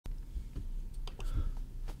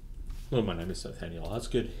Hello, my name is Nathaniel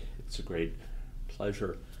Osgood. It's a great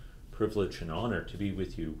pleasure, privilege, and honor to be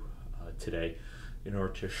with you today in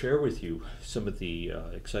order to share with you some of the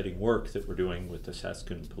exciting work that we're doing with the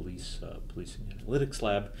Saskatoon Policing Analytics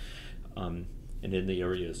Lab and in the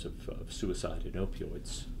areas of suicide and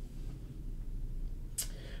opioids.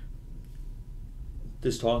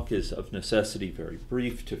 This talk is of necessity very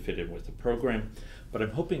brief to fit in with the program, but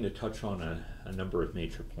I'm hoping to touch on a number of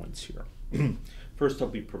major points here. First, I'll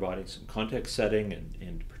be providing some context setting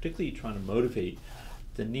and particularly trying to motivate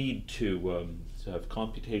the need to have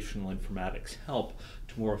computational informatics help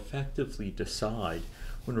to more effectively decide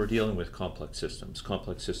when we're dealing with complex systems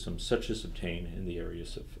such as obtained in the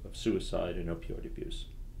areas of suicide and opioid abuse.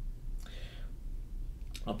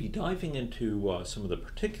 I'll be diving into some of the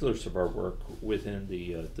particulars of our work within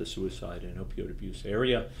the suicide and opioid abuse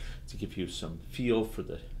area to give you some feel for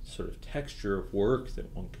the sort of texture of work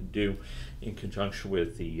that one can do in conjunction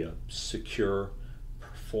with the secure,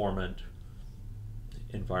 performant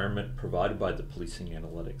environment provided by the Policing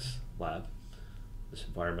Analytics Lab. This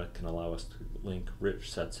environment can allow us to link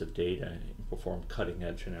rich sets of data and perform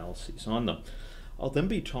cutting-edge analyses on them. I'll then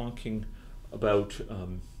be talking about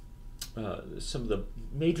some of the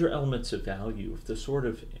major elements of value of the sort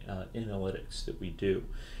of analytics that we do,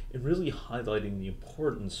 and really highlighting the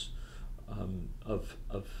importance of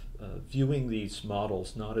viewing these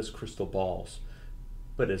models not as crystal balls,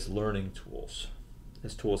 but as learning tools,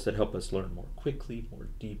 as tools that help us learn more quickly, more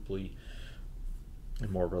deeply,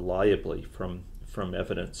 and more reliably from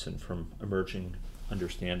evidence and from emerging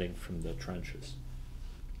understanding from the trenches.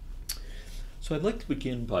 So I'd like to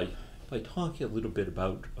begin by talking a little bit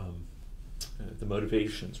about the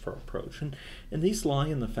motivations for our approach. And these lie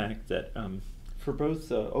in the fact that for both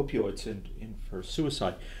opioids and for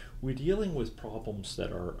suicide, we're dealing with problems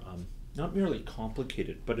that are not merely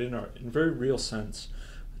complicated, but in a very real sense,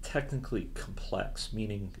 technically complex,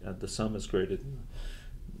 meaning the sum is greater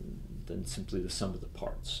than simply the sum of the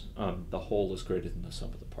parts. The whole is greater than the sum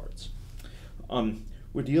of the parts.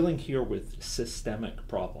 We're dealing here with systemic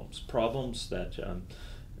problems that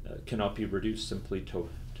cannot be reduced simply to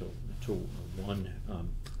one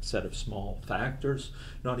set of small factors,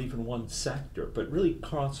 not even one sector, but really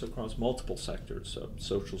across multiple sectors: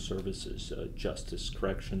 social services, justice,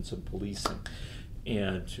 corrections, and policing,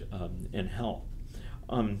 and health.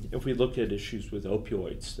 If we look at issues with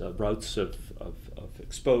opioids, routes of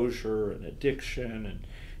exposure and addiction,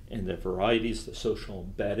 and the varieties, the social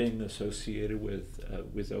embedding associated with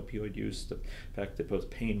opioid use, the fact that both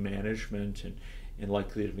pain management and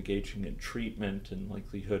likelihood of engaging in treatment and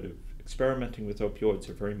likelihood of experimenting with opioids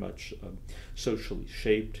are very much socially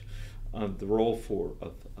shaped. The role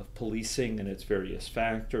of policing and its various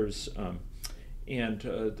factors, and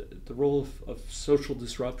the role of social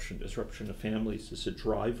disruption of families as a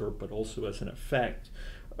driver, but also as an effect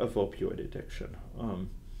of opioid addiction.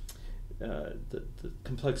 The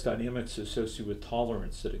complex dynamics associated with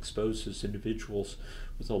tolerance that exposes individuals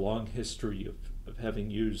with a long history of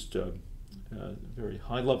having used very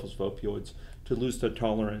high levels of opioids to lose their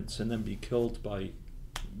tolerance and then be killed by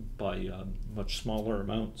much smaller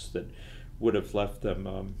amounts that would have left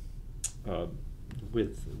them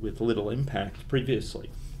with little impact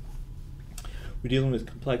previously. We're dealing with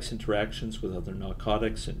complex interactions with other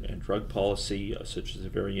narcotics and drug policy, such as a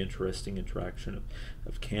very interesting interaction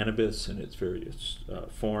of cannabis and its various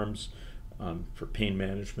forms for pain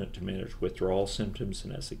management to manage withdrawal symptoms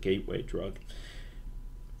and as a gateway drug.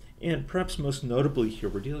 And perhaps most notably here,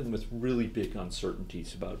 we're dealing with really big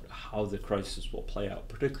uncertainties about how the crisis will play out,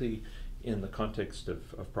 particularly in the context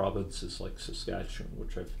of provinces like Saskatchewan,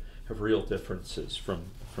 which have real differences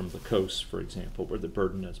from the coast, for example, where the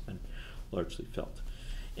burden has been largely felt.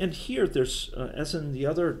 And here, there's, as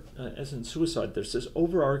in suicide, there's this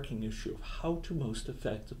overarching issue of how to most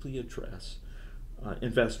effectively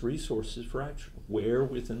invest resources for action. Where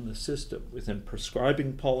within the system, within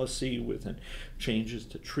prescribing policy, within changes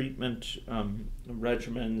to treatment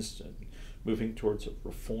regimens, moving towards a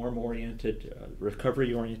reform-oriented,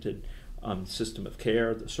 recovery-oriented system of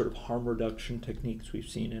care, the sort of harm reduction techniques we've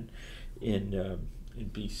seen in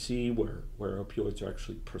BC, where opioids are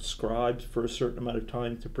actually prescribed for a certain amount of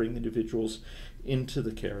time to bring individuals into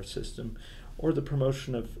the care system, or the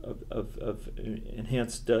promotion of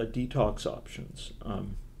enhanced detox options,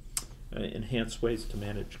 enhanced ways to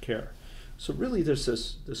manage care. So really there's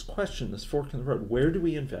this question, this fork in the road: where do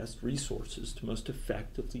we invest resources to most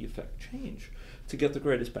effectively affect change to get the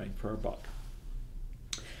greatest bang for our buck?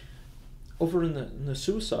 Over in the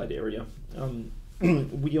suicide area,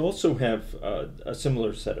 we also have a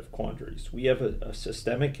similar set of quandaries. We have a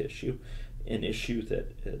systemic issue, an issue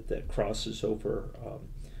that crosses over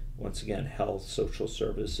once again, health, social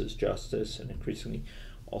services, justice, and increasingly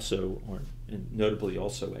also, or notably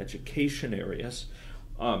also, education areas.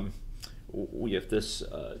 We have this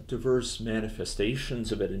diverse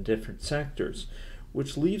manifestations of it in different sectors,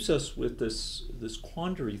 which leaves us with this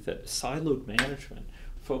quandary that siloed management,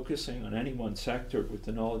 focusing on any one sector with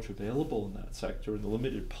the knowledge available in that sector and the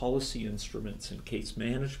limited policy instruments and case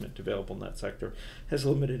management available in that sector, has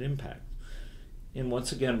limited impact. And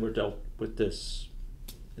once again, we're dealt with this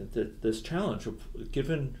challenge of,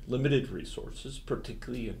 given limited resources,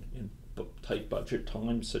 particularly in tight budget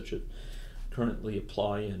times such as currently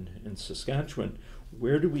apply in Saskatchewan,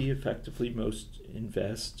 where do we effectively most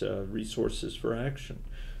invest resources for action?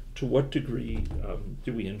 To what degree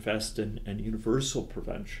do we invest in universal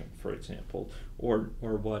prevention, for example, or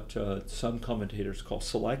what some commentators call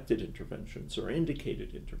selected interventions or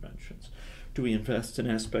indicated interventions? Do we invest in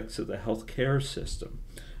aspects of the healthcare system?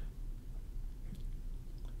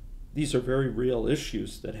 These are very real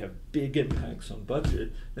issues that have big impacts on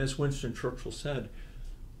budget. As Winston Churchill said,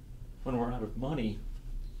 when we're out of money,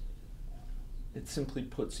 it simply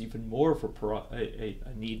puts even more of a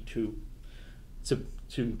need to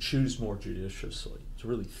choose more judiciously, to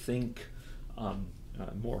really think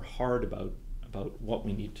more hard about what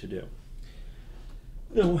we need to do.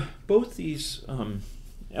 You know, both these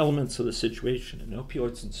elements of the situation, and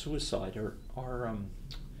opioids and suicide, are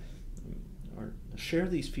share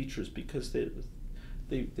these features because they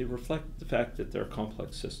reflect the fact that they're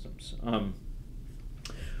complex systems.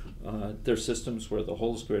 They're systems where the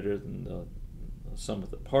whole is greater than the sum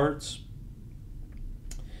of the parts,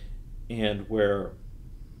 and which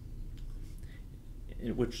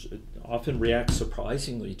often reacts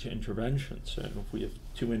surprisingly to interventions. And if we have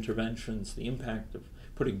two interventions, the impact of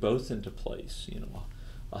putting both into place,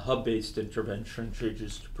 a hub-based intervention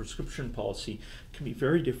changes to prescription policy, can be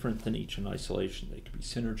very different than each in isolation. They can be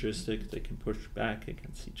synergistic, they can push back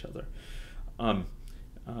against each other.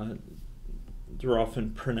 They're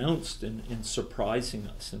often pronounced in surprising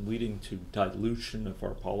us and leading to dilution of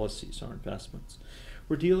our policies, our investments.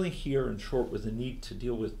 We're dealing here, in short, with a need to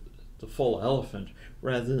deal with the full elephant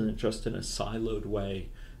rather than just in a siloed way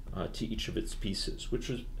to each of its pieces, which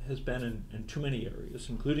has been in too many areas,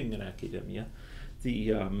 including in academia,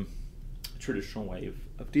 the traditional way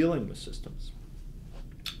of dealing with systems.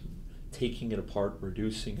 Taking it apart,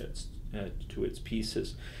 reducing it to its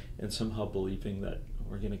pieces, and somehow believing that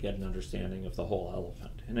we're going to get an understanding of the whole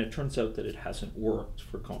elephant. And it turns out that it hasn't worked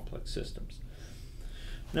for complex systems.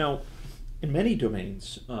 Now, in many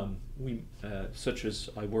domains, such as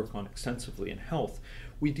I work on extensively in health,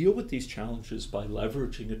 we deal with these challenges by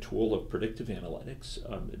leveraging a tool of predictive analytics,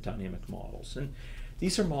 dynamic models. And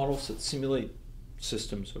these are models that simulate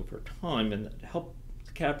systems over time and that help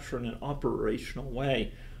capture in an operational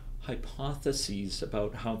way hypotheses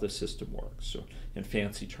about how the system works. So in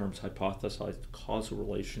fancy terms, hypothesized causal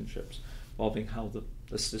relationships involving how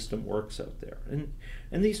the system works out there.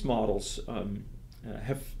 And these models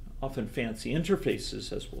have often fancy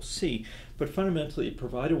interfaces, as we'll see, but fundamentally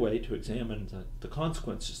provide a way to examine the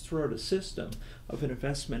consequences throughout a system of an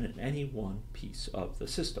investment in any one piece of the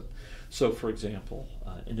system. So, for example,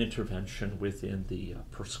 an intervention within the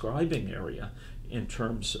prescribing area in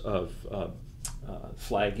terms of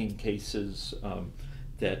flagging cases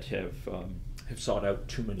that have sought out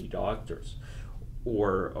too many doctors,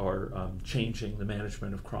 or changing the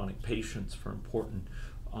management of chronic patients for important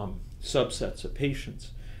subsets of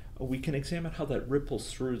patients. We can examine how that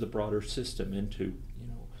ripples through the broader system into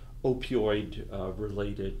opioid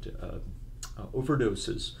related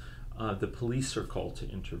overdoses the police are called to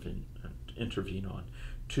intervene on,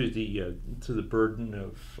 to the burden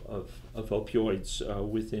of opioids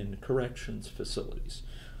within corrections facilities.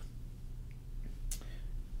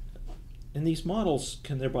 And these models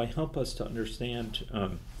can thereby help us to understand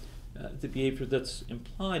the behavior that's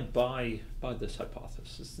implied by this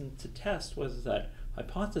hypothesis, and to test whether that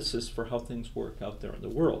hypothesis for how things work out there in the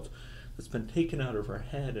world that's been taken out of our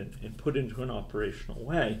head and put into an operational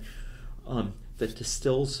way that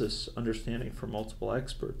distills this understanding for multiple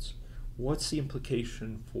experts. What's the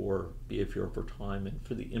implication for behavior over time and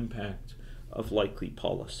for the impact of likely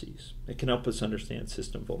policies? It can help us understand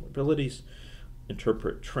system vulnerabilities,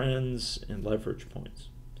 interpret trends, and leverage points.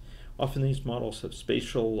 Often these models have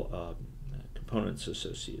spatial components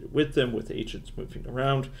associated with them, with agents moving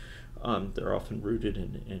around. They're often rooted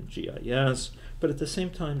in GIS, but at the same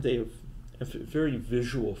time they have a very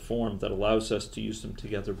visual form that allows us to use them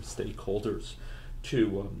together with stakeholders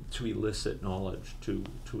to elicit knowledge, to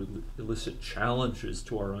elicit challenges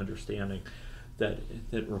to our understanding that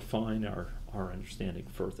refine our understanding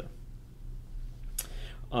further.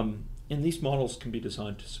 And these models can be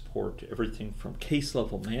designed to support everything from case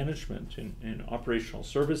level management and operational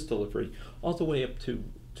service delivery all the way up to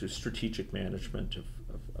strategic management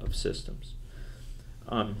of systems.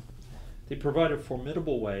 They provide a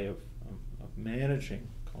formidable way of managing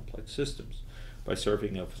complex systems by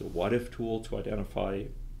serving as a what-if tool to identify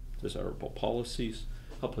desirable policies,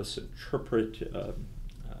 help us interpret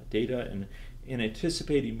data, and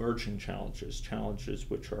anticipate emerging challenges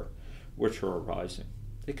which are arising.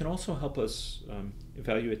 They can also help us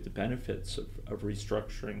evaluate the benefits of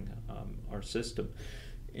restructuring our system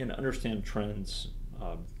and understand trends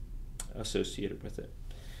associated with it.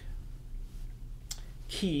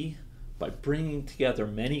 Key, by bringing together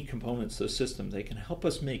many components of the system, they can help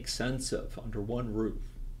us make sense of, under one roof,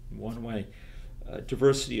 in one way,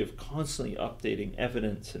 diversity of constantly updating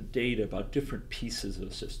evidence and data about different pieces of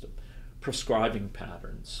the system, prescribing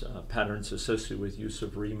patterns, patterns associated with use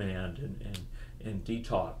of remand and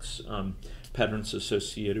detox, patterns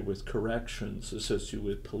associated with corrections, associated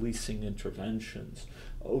with policing interventions,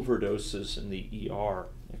 overdoses in the ER,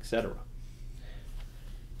 etc.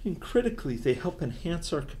 And critically, they help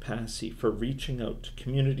enhance our capacity for reaching out to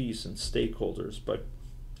communities and stakeholders, but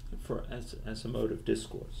as a mode of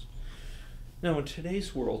discourse. Now, in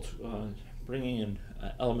today's world, bringing in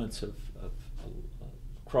elements of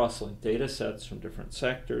cross-linked data sets from different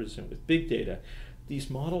sectors and with big data, these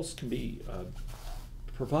models can be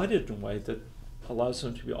provided in a way that allows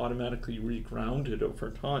them to be automatically regrounded over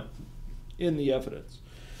time in the evidence,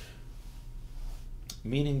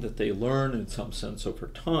 meaning that they learn in some sense over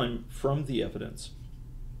time from the evidence.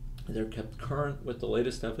 They're kept current with the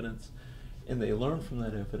latest evidence, and they learn from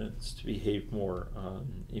that evidence to behave more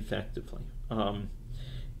effectively.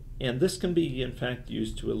 And this can be, in fact,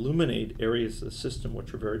 used to illuminate areas of the system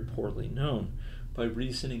which are very poorly known by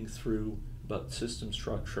reasoning through about system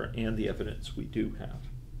structure and the evidence we do have.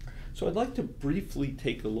 So I'd like to briefly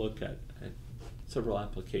take a look at several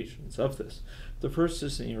applications of this. The first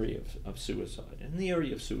is in the area of suicide. In the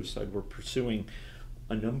area of suicide, we're pursuing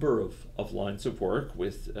a number of lines of work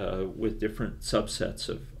with different subsets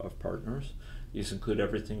of partners. These include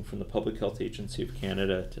everything from the Public Health Agency of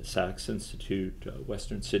Canada to Sachs Institute,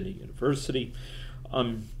 Western Sydney University,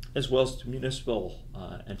 as well as to municipal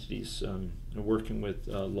entities working with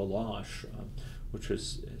LaLoche, which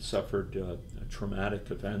has suffered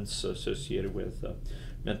traumatic events associated with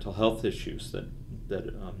mental health issues that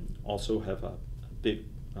also have a big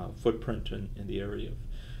footprint in the area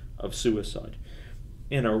of suicide.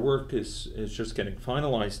 And our work is just getting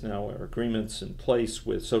finalized now. Our agreements in place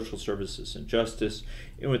with Social Services and Justice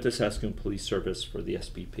and with the Saskatoon Police Service for the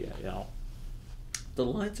SBPIL. The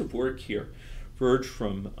lines of work here verge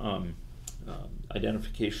from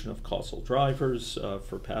identification of causal drivers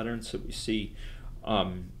for patterns that we see,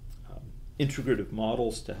 integrative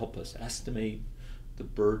models to help us estimate the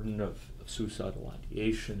burden of suicidal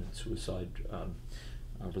ideation and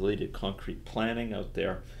suicide-related concrete planning out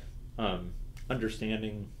there,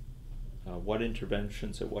 understanding what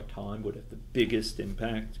interventions at what time would have the biggest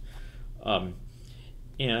impact,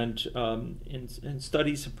 and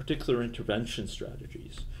studies of particular intervention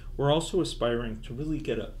strategies. We're also aspiring to really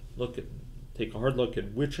take a hard look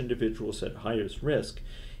at which individuals at highest risk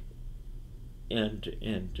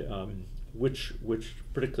and which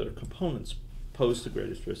particular components pose the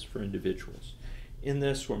greatest risk for individuals. In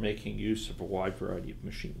this, we're making use of a wide variety of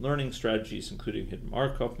machine learning strategies, including hidden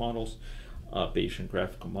Markov models, Bayesian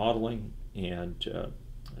graphical modeling, and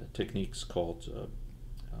techniques called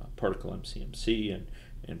particle MCMC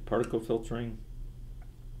and particle filtering.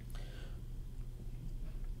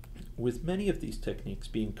 With many of these techniques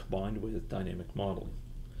being combined with dynamic modeling.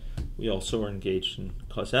 We also are engaged in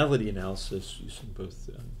causality analysis using both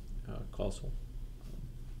causal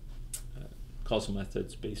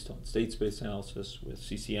methods based on state space analysis with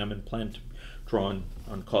CCM, and plan to draw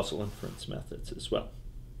on causal inference methods as well.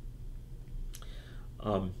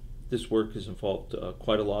 This work is involved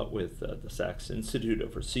quite a lot with the Sachs Institute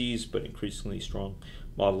overseas, but increasingly strong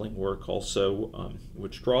modeling work also,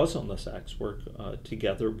 which draws on the Sachs work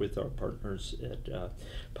together with our partners at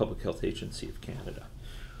Public Health Agency of Canada.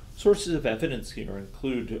 Sources of evidence here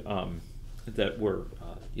include that we're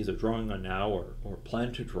either drawing on now or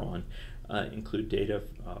plan to draw on, include data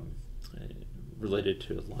related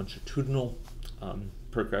to longitudinal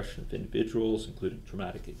progression of individuals, including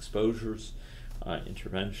traumatic exposures,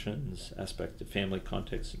 interventions, aspect of family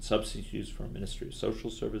context and substance use from Ministry of Social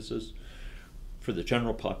Services. For the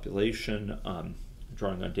general population,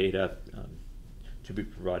 drawing on data to be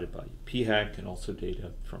provided by PHAC and also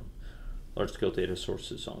data from large-scale data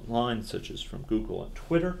sources online, such as from Google and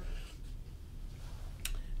Twitter.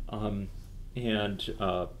 and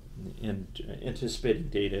anticipating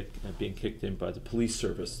data being kicked in by the police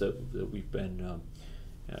service that we've been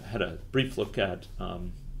had a brief look at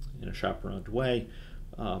in a chaperoned way,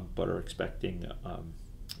 but are expecting a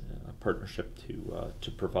partnership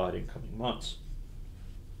to provide in coming months.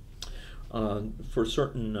 For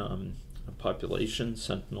certain populations,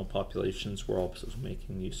 sentinel populations, we're also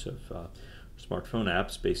making use of smartphone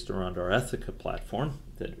apps based around our Ethica platform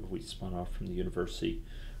that we spun off from the university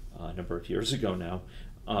a number of years ago now,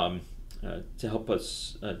 to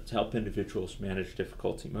help individuals manage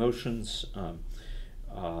difficult emotions,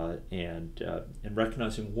 and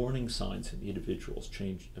recognizing warning signs in the individuals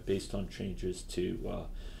based on changes to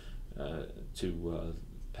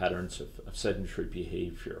patterns of sedentary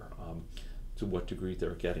behavior, to what degree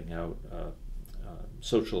they're getting out,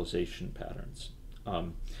 socialization patterns.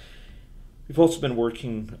 We've also been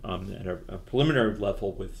working at a preliminary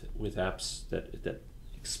level with apps that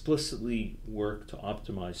explicitly work to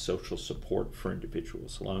optimize social support for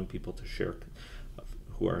individuals, allowing people to share,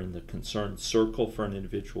 who are in the concerned circle for an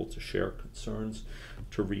individual, to share concerns,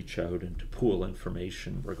 to reach out and to pool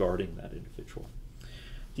information regarding that individual.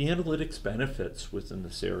 The analytics benefits within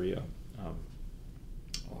this area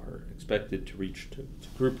are expected to reach to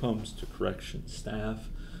group homes, to corrections staff,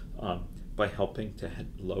 by helping to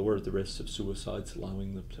lower the risks of suicides,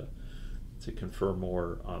 allowing them to confer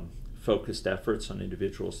more focused efforts on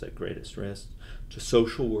individuals at greatest risk, to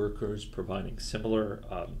social workers providing similar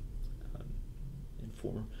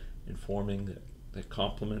informing that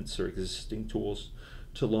complements their existing tools,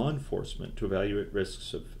 to law enforcement to evaluate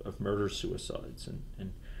risks of murder, suicides,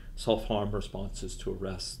 and self-harm responses to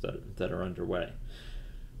arrests that are underway.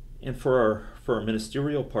 And for our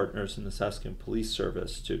ministerial partners in the Saskatoon Police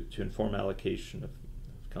Service to inform allocation of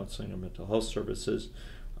counseling and mental health services,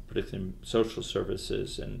 particularly social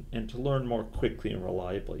services, and to learn more quickly and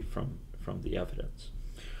reliably from the evidence.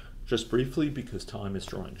 Just briefly, because time is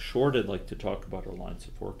drawing short, I'd like to talk about our lines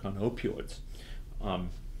of work on opioids,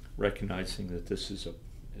 recognizing that this is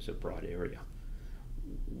a broad area.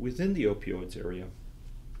 Within the opioids area,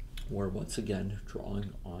 we're once again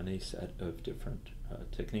drawing on a set of different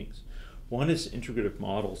techniques. One is integrative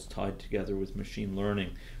models tied together with machine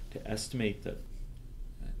learning to estimate the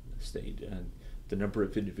state and the number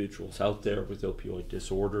of individuals out there with opioid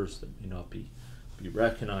disorders that may not be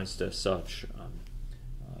recognized as such.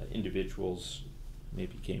 Individuals may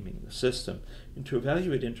be gaming the system, and to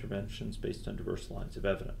evaluate interventions based on diverse lines of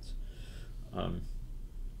evidence.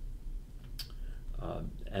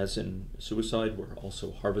 As in suicide, we're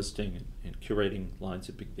also harvesting and curating lines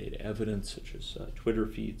of big data evidence, such as Twitter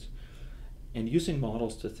feeds, and using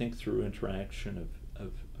models to think through interaction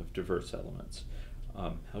of diverse elements,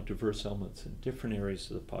 how diverse elements in different areas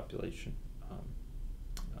of the population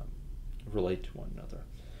relate to one another.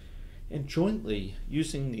 And jointly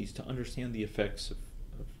using these to understand the effects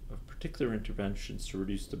of particular interventions to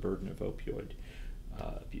reduce the burden of opioid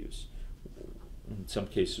abuse. In some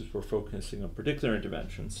cases, we're focusing on particular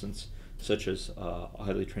interventions, such as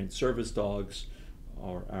highly trained service dogs,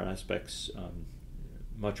 or aspects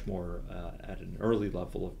much more at an early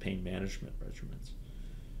level of pain management regimens.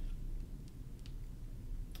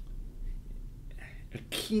 A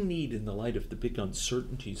key need in the light of the big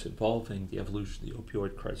uncertainties involving the evolution of the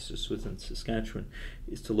opioid crisis within Saskatchewan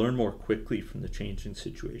is to learn more quickly from the changing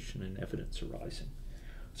situation and evidence arising.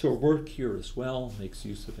 So our work here as well makes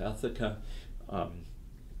use of Ethica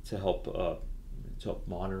to help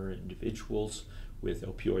monitor individuals with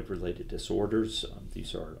opioid-related disorders.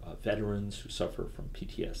 These are veterans who suffer from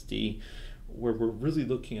PTSD, where we're really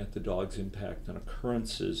looking at the dog's impact on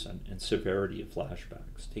occurrences and severity of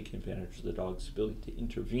flashbacks, taking advantage of the dog's ability to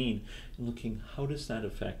intervene and looking how does that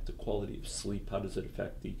affect the quality of sleep, how does it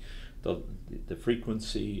affect the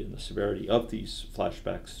frequency and the severity of these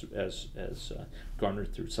flashbacks as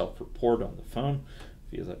garnered through self-report on the phone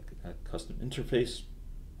via the custom interface.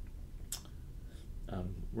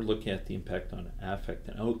 We're looking at the impact on affect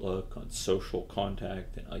and outlook, on social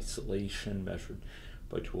contact and isolation measured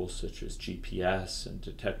by tools such as GPS and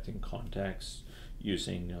detecting contacts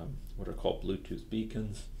using what are called Bluetooth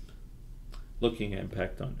beacons, looking at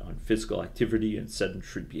impact on physical activity and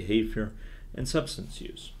sedentary behavior and substance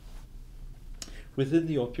use. Within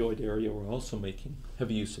the opioid area, we're also making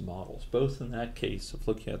heavy use of models, both in that case of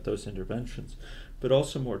looking at those interventions, but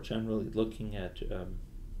also more generally looking at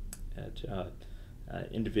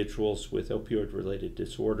individuals with opioid-related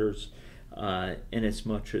disorders, in as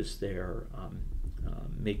much as they're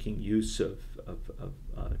making use of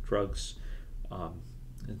drugs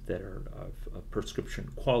that are of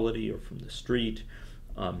prescription quality or from the street,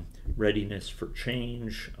 readiness for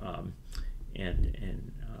change,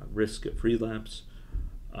 and risk of relapse.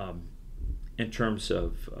 In terms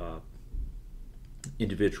of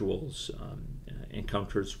individuals'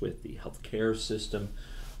 encounters with the healthcare system,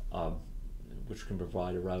 which can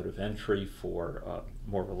provide a route of entry for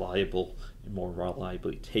more reliable and more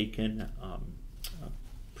reliably taken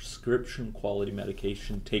prescription quality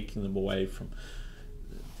medication, taking them away from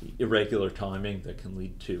the irregular timing that can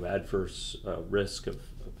lead to adverse risk of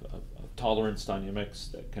tolerance dynamics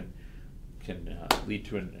that can lead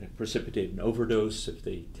to precipitate an overdose if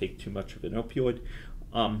they take too much of an opioid,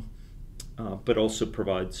 but also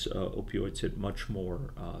provides opioids at much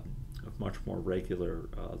more regular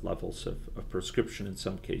levels of prescription in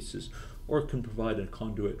some cases, or can provide a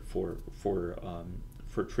conduit for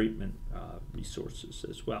treatment resources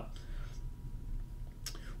as well.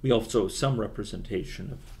 We also have some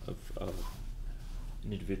representation of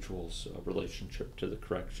an individual's relationship to the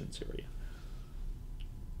corrections area.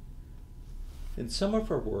 In some of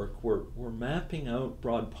our work, we're mapping out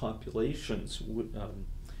broad populations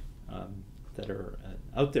that are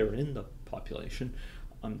out there in the population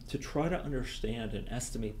to try to understand and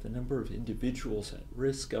estimate the number of individuals at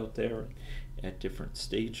risk out there at different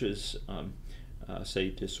stages, say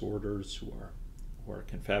disorders who are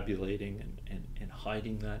confabulating and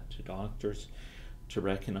hiding that to doctors, to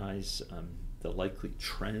recognize the likely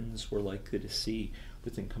trends we're likely to see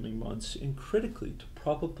within coming months, and critically to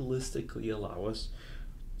probabilistically allow us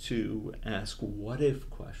to ask what-if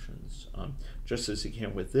questions, just as you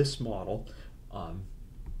can with this model,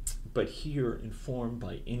 but here informed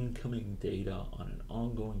by incoming data on an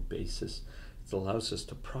ongoing basis. It allows us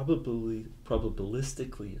to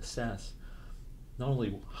probabilistically assess not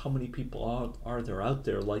only how many people are there out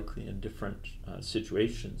there likely in different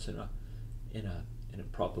situations in a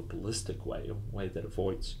probabilistic way, a way that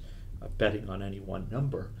avoids betting on any one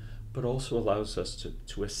number, but also allows us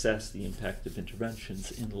to assess the impact of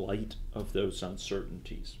interventions in light of those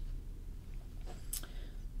uncertainties.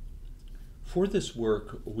 For this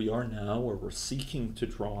work, we are now, or we're seeking to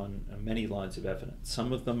draw on many lines of evidence.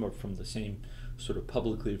 Some of them are from the same sort of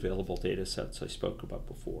publicly available data sets I spoke about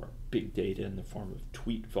before, big data in the form of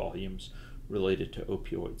tweet volumes related to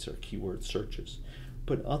opioids or keyword searches.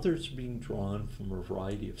 But others are being drawn from a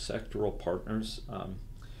variety of sectoral partners.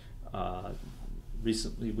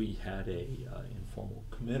 Recently we had a informal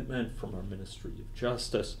commitment from our Ministry of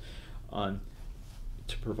Justice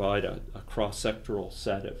to provide a cross-sectoral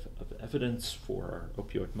set of evidence for our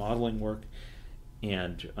opioid modeling work,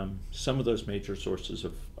 and some of those major sources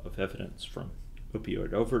of evidence, from opioid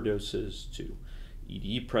overdoses to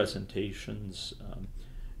ED presentations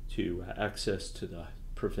to access to the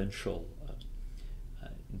provincial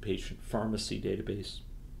inpatient pharmacy database,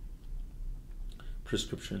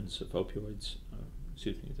 prescriptions of opioids,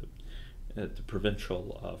 the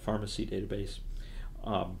provincial pharmacy database,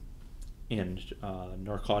 and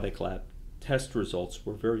narcotic lab test results.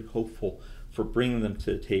 We're very hopeful for bringing them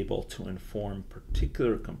to the table to inform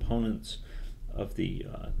particular components of these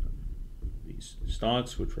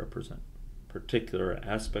stocks, which represent particular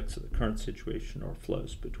aspects of the current situation or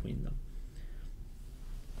flows between them.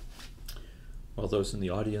 While those in the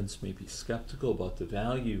audience may be skeptical about the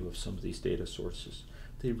value of some of these data sources,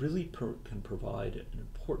 they really can provide an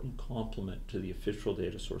important complement to the official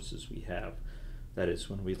data sources we have. That is,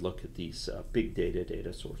 when we look at these big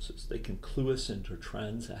data sources, they can clue us into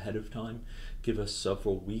trends ahead of time, give us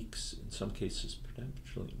several weeks, in some cases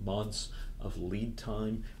potentially months, of lead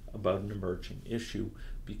time about an emerging issue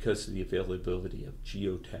because of the availability of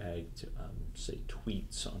geotagged, say,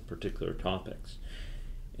 tweets on particular topics,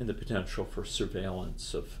 and the potential for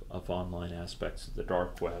surveillance of online aspects of the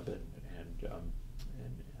dark web and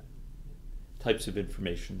types of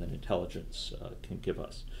information that intelligence can give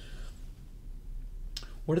us.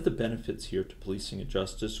 What are the benefits here to policing and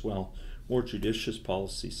justice? Well, more judicious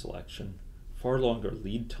policy selection, far longer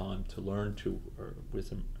lead time to learn to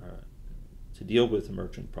deal with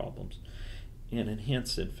emerging problems, and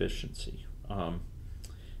enhanced efficiency.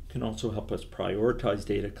 Can also help us prioritize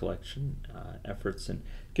data collection efforts and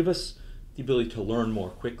give us the ability to learn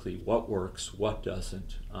more quickly what works, what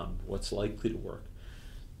doesn't, what's likely to work.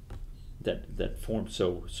 That forms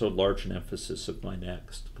so large an emphasis of my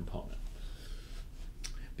next component.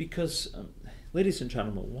 Because, ladies and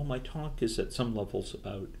gentlemen, while my talk is at some levels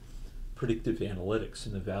about predictive analytics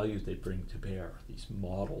and the value they bring to bear, these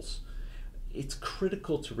models, it's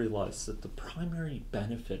critical to realize that the primary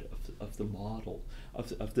benefit of the model,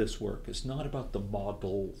 of this work, is not about the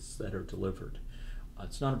models that are delivered.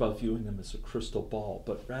 It's not about viewing them as a crystal ball,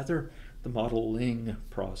 but rather the modeling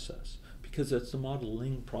process, because it's the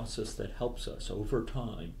modeling process that helps us over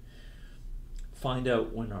time find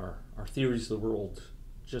out when our theories of the world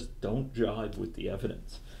just don't jive with the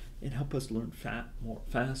evidence, and help us learn more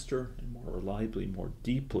faster and more reliably, more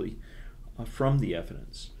deeply from the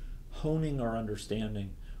evidence, honing our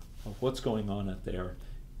understanding of what's going on out there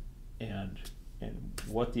and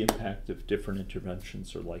what the impact of different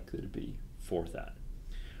interventions are likely to be for that.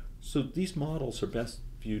 So these models are best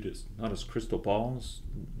viewed as not as crystal balls,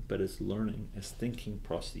 but as learning, as thinking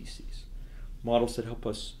prostheses. Models that help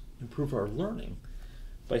us improve our learning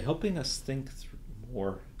by helping us think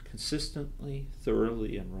more consistently,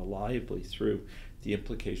 thoroughly, and reliably through the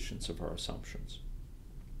implications of our assumptions.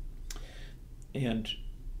 And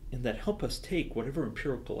that help us take whatever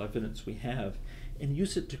empirical evidence we have and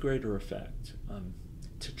use it to greater effect,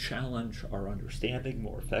 to challenge our understanding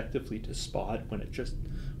more effectively, to spot when it just,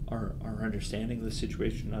 our understanding of the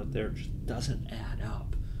situation out there just doesn't add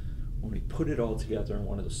up. When we put it all together in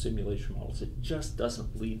one of the simulation models, it just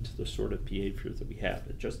doesn't lead to the sort of behavior that we have.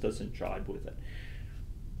 It just doesn't jibe with it.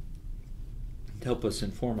 To help us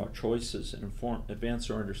inform our choices and advance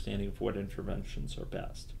our understanding of what interventions are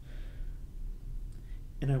best.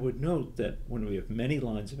 And I would note that when we have many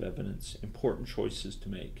lines of evidence, important choices to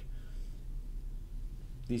make,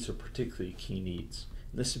 these are particularly key needs.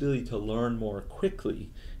 And this ability to learn more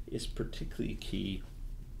quickly is particularly key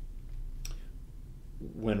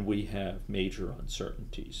when we have major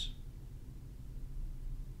uncertainties.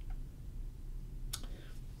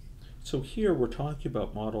 So here we're talking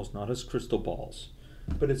about models not as crystal balls,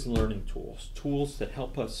 but as learning tools, tools that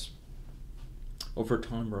help us over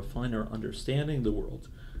time refine our understanding of the world,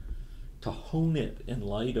 to hone it in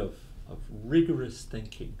light of rigorous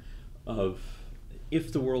thinking of,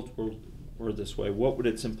 if the world were this way, what would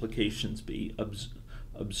its implications be?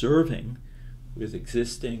 Observing with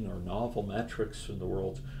existing or novel metrics from the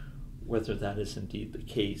world whether that is indeed the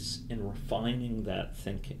case, and refining that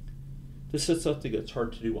thinking. This is something that's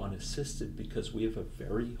hard to do unassisted because we have a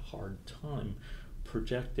very hard time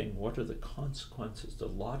projecting what are the consequences, the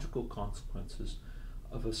logical consequences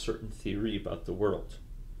of a certain theory about the world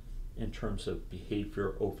in terms of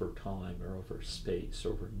behavior over time or over space,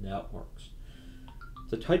 over networks.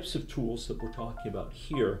 The types of tools that we're talking about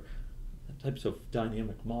here, the types of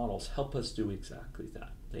dynamic models, help us do exactly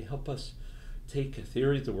that. They help us take a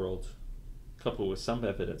theory of the world, coupled with some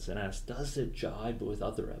evidence, and ask, does it jibe with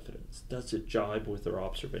other evidence? Does it jibe with our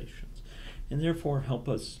observations? And therefore help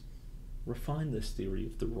us refine this theory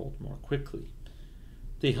of the world more quickly.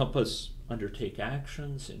 They help us undertake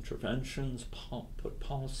actions, interventions, put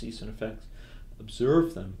policies in effect,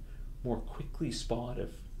 observe them, more quickly spot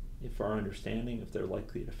if our understanding of their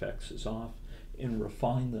likely effects is off, and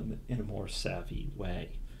refine them in a more savvy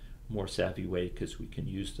way. More savvy way because we can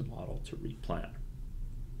use the model to replan.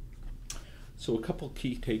 So a couple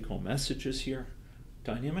key take-home messages here.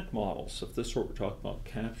 Dynamic models of this sort we're talking about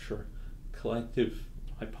capture collective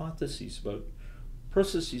hypotheses about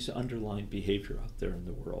processes underlying behavior out there in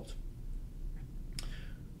the world.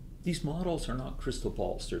 These models are not crystal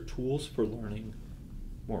balls. They're tools for learning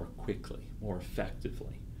more quickly, more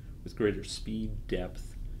effectively, with greater speed,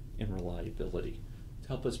 depth, and reliability to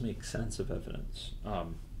help us make sense of evidence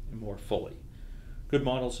more fully. Good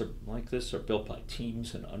models like this are built by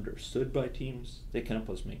teams and understood by teams. They can help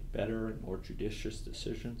us make better and more judicious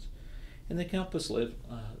decisions, and they can help us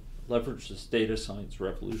leverage this data science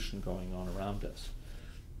revolution going on around us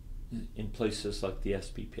in places like the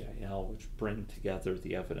SBPIL, which bring together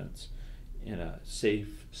the evidence in a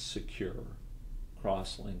safe, secure,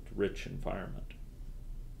 cross-linked, rich environment.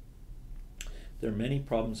 There are many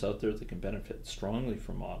problems out there that can benefit strongly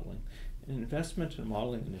from modeling. An investment in a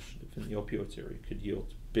modeling initiative in the opioids area could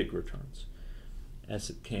yield big returns, as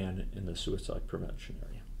it can in the suicide prevention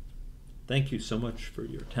area. Thank you so much for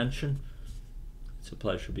your attention. It's a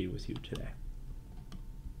pleasure to be with you today.